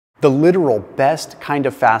The literal best kind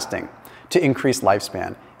of fasting to increase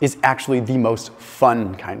lifespan is actually the most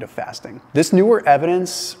fun kind of fasting. This newer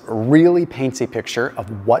evidence really paints a picture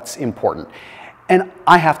of what's important. And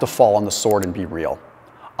I have to fall on the sword and be real.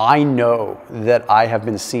 I know that I have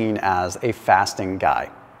been seen as a fasting guy.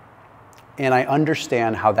 And I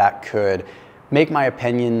understand how that could make my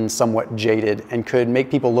opinion somewhat jaded and could make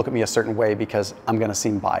people look at me a certain way because I'm gonna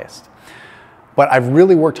seem biased. But I've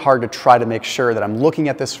really worked hard to try to make sure that I'm looking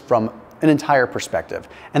at this from an entire perspective.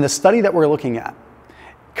 And the study that we're looking at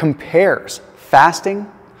compares fasting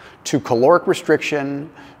to caloric restriction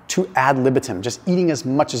to ad libitum, just eating as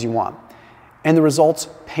much as you want. And the results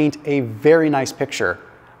paint a very nice picture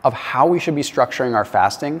of how we should be structuring our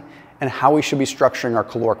fasting and how we should be structuring our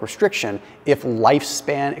caloric restriction if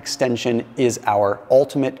lifespan extension is our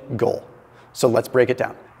ultimate goal. So let's break it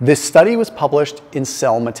down. This study was published in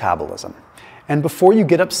Cell Metabolism. And before you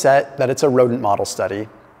get upset that it's a rodent model study,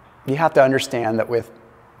 you have to understand that with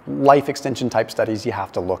life extension type studies, you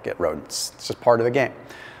have to look at rodents. It's just part of the game.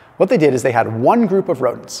 What they did is they had one group of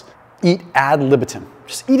rodents eat ad libitum.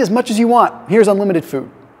 Just eat as much as you want. Here's unlimited food.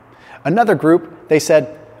 Another group, they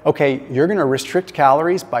said, okay, you're gonna restrict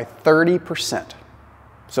calories by 30%.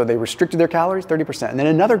 So they restricted their calories 30%. And then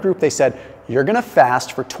another group, they said, you're gonna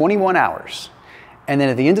fast for 21 hours. And then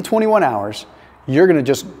at the end of 21 hours, you're gonna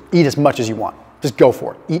just eat as much as you want. Just go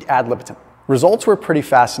for it, eat ad libitum. Results were pretty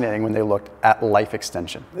fascinating when they looked at life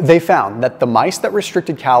extension. They found that the mice that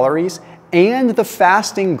restricted calories and the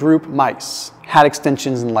fasting group mice had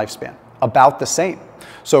extensions in lifespan, about the same.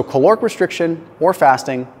 So caloric restriction or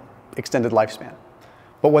fasting extended lifespan.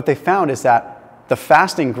 But what they found is that the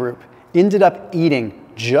fasting group ended up eating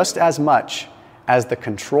just as much as the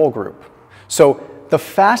control group. So the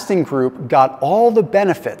fasting group got all the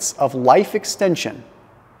benefits of life extension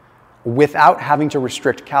without having to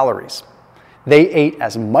restrict calories. They ate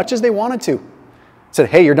as much as they wanted to. Said,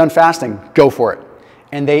 hey, you're done fasting, go for it.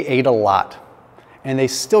 And they ate a lot. And they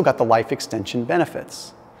still got the life extension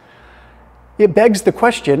benefits. It begs the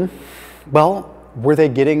question, well, were they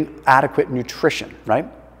getting adequate nutrition, right?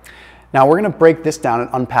 Now we're gonna break this down and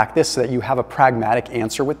unpack this so that you have a pragmatic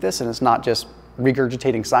answer with this and it's not just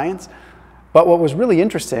regurgitating science. But what was really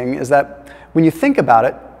interesting is that when you think about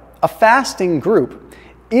it, a fasting group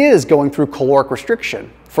is going through caloric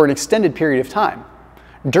restriction for an extended period of time.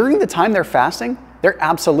 During the time they're fasting, they're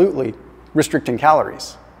absolutely restricting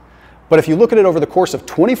calories. But if you look at it over the course of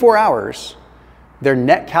 24 hours, their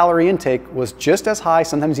net calorie intake was just as high,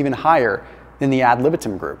 sometimes even higher, than the ad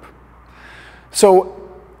libitum group. So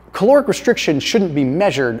caloric restriction shouldn't be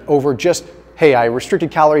measured over just, hey, I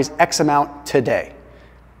restricted calories X amount today.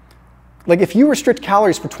 Like if you restrict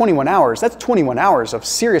calories for 21 hours, that's 21 hours of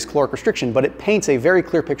serious caloric restriction, but it paints a very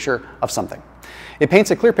clear picture of something. It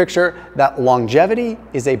paints a clear picture that longevity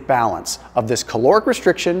is a balance of this caloric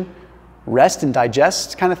restriction, rest and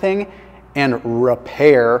digest kind of thing, and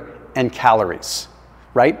repair and calories,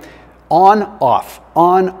 right? On, off,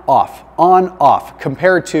 on, off, on, off,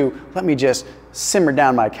 compared to, let me just simmer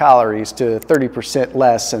down my calories to 30%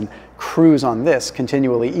 less and cruise on this,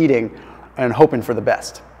 continually eating and hoping for the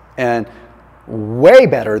best. And way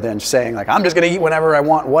better than saying like, I'm just gonna eat whenever I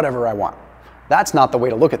want, whatever I want. That's not the way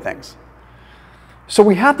to look at things. So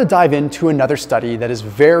we have to dive into another study that is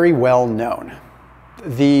very well known.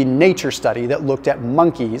 The Nature study that looked at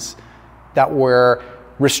monkeys that were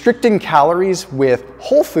restricting calories with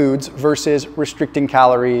whole foods versus restricting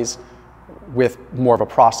calories with more of a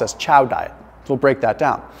processed chow diet. So we'll break that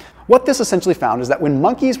down. What this essentially found is that when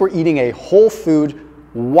monkeys were eating a whole food,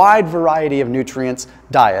 wide variety of nutrients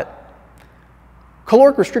diet,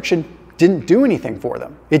 caloric restriction didn't do anything for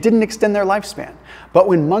them. It didn't extend their lifespan. But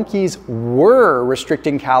when monkeys were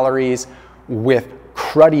restricting calories with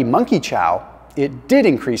cruddy monkey chow, it did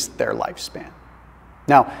increase their lifespan.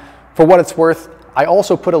 Now, for what it's worth, I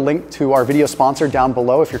also put a link to our video sponsor down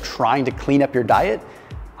below if you're trying to clean up your diet.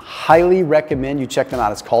 Highly recommend you check them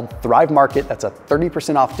out. It's called Thrive Market. That's a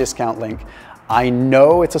 30% off discount link. I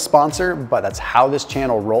know it's a sponsor, but that's how this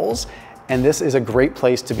channel rolls. And this is a great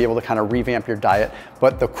place to be able to kind of revamp your diet.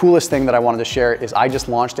 But the coolest thing that I wanted to share is I just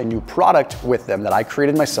launched a new product with them that I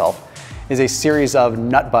created myself. Is a series of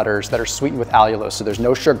nut butters that are sweetened with allulose, so there's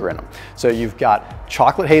no sugar in them. So you've got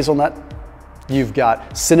chocolate hazelnut, you've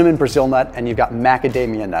got cinnamon Brazil nut, and you've got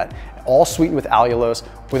macadamia nut, all sweetened with allulose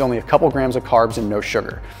with only a couple grams of carbs and no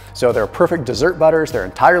sugar. So they're perfect dessert butters, they're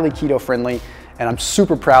entirely keto friendly, And I'm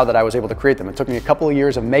super proud that I was able to create them. It took me a couple of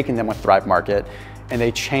years of making them with Thrive Market, and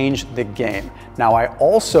they changed the game. Now, I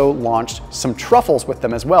also launched some truffles with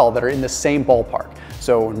them as well that are in the same ballpark.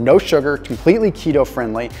 So no sugar, completely keto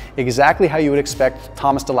friendly, exactly how you would expect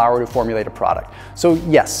Thomas DeLauer to formulate a product. So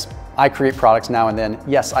yes, I create products now and then.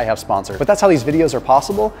 Yes, I have sponsors, but that's how these videos are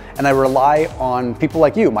possible. And I rely on people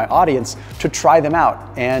like you, my audience, to try them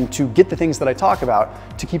out and to get the things that I talk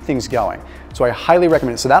about to keep things going. So I highly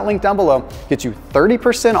recommend it. So that link down below gets you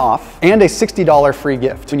 30% off and a $60 free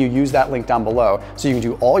gift when you use that link down below. So you can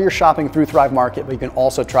do all your shopping through Thrive Market, but you can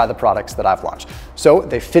also try the products that I've launched. So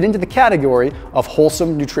they fit into the category of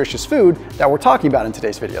wholesome, nutritious food that we're talking about in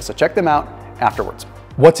today's video. So check them out afterwards.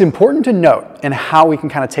 What's important to note, and how we can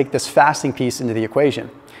kind of take this fasting piece into the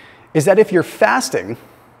equation, is that if you're fasting,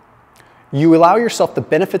 you allow yourself the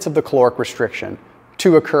benefits of the caloric restriction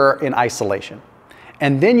to occur in isolation.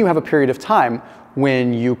 And then you have a period of time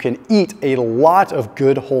when you can eat a lot of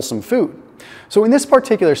good, wholesome food. So in this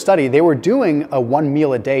particular study, they were doing a 1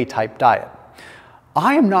 meal a day type diet.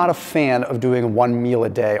 I am not a fan of doing 1 meal a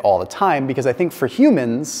day all the time because I think for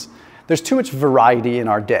humans, there's too much variety in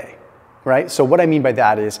our day. Right? So what I mean by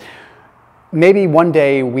that is maybe one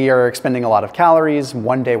day we are expending a lot of calories,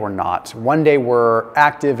 one day we're not. One day we're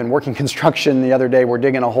active and working construction, the other day we're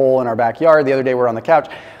digging a hole in our backyard, the other day we're on the couch.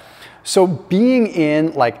 So being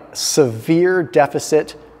in like severe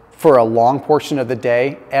deficit for a long portion of the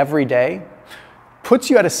day, every day,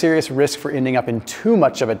 puts you at a serious risk for ending up in too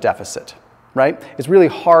much of a deficit, right? It's really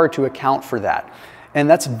hard to account for that. And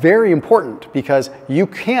that's very important because you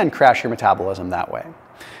can crash your metabolism that way.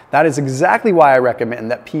 That is exactly why I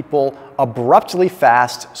recommend that people abruptly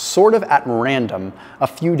fast sort of at random a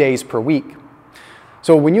few days per week.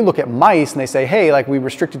 So when you look at mice and they say, hey, like we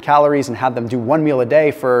restricted calories and had them do 1 meal a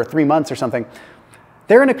day for 3 months or something,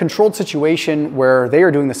 they're in a controlled situation where they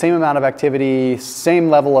are doing the same amount of activity, same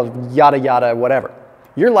level of yada yada, whatever.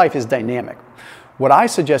 Your life is dynamic. What I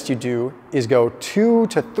suggest you do is go 2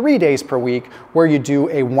 to 3 days per week where you do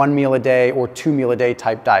a 1 meal a day or 2 meal a day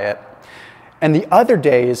type diet. And the other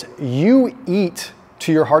days, you eat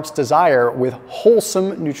to your heart's desire with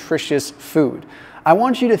wholesome, nutritious food. I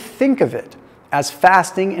want you to think of it as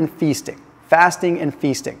fasting and feasting, fasting and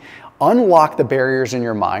feasting. Unlock the barriers in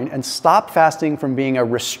your mind and stop fasting from being a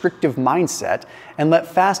restrictive mindset and let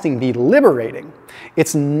fasting be liberating.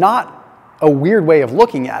 It's not a weird way of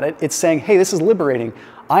looking at it. It's saying, hey, this is liberating.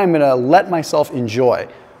 I am gonna let myself enjoy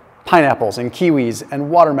pineapples and kiwis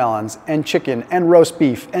and watermelons and chicken and roast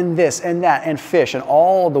beef and this and that and fish and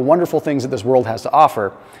all the wonderful things that this world has to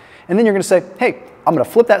offer. And then you're going to say, hey, I'm going to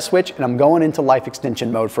flip that switch and I'm going into life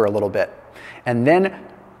extension mode for a little bit. And then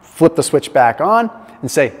flip the switch back on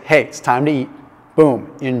and say, hey, it's time to eat.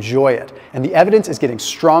 Boom, enjoy it. And the evidence is getting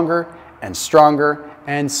stronger and stronger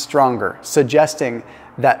and stronger, suggesting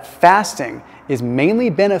that fasting is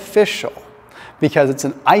mainly beneficial because it's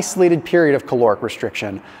an isolated period of caloric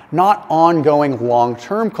restriction, not ongoing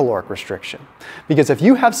long-term caloric restriction. Because if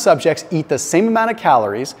you have subjects eat the same amount of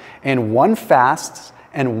calories and one fasts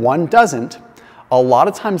and one doesn't, a lot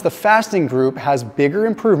of times the fasting group has bigger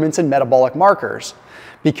improvements in metabolic markers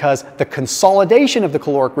because the consolidation of the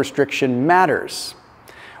caloric restriction matters.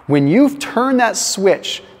 When you've turned that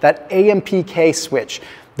switch, that AMPK switch,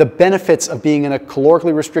 the benefits of being in a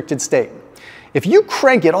calorically restricted state, if you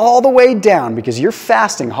crank it all the way down because you're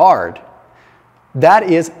fasting hard, that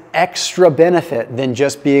is extra benefit than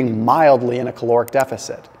just being mildly in a caloric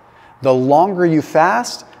deficit. The longer you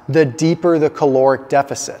fast, the deeper the caloric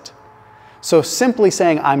deficit. So simply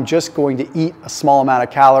saying, I'm just going to eat a small amount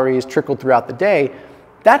of calories trickled throughout the day,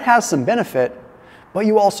 that has some benefit, but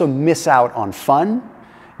you also miss out on fun,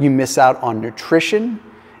 you miss out on nutrition,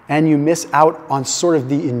 and you miss out on sort of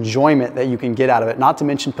the enjoyment that you can get out of it, not to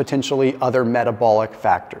mention potentially other metabolic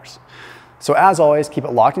factors. So as always, keep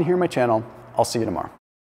it locked in here on my channel. I'll see you tomorrow.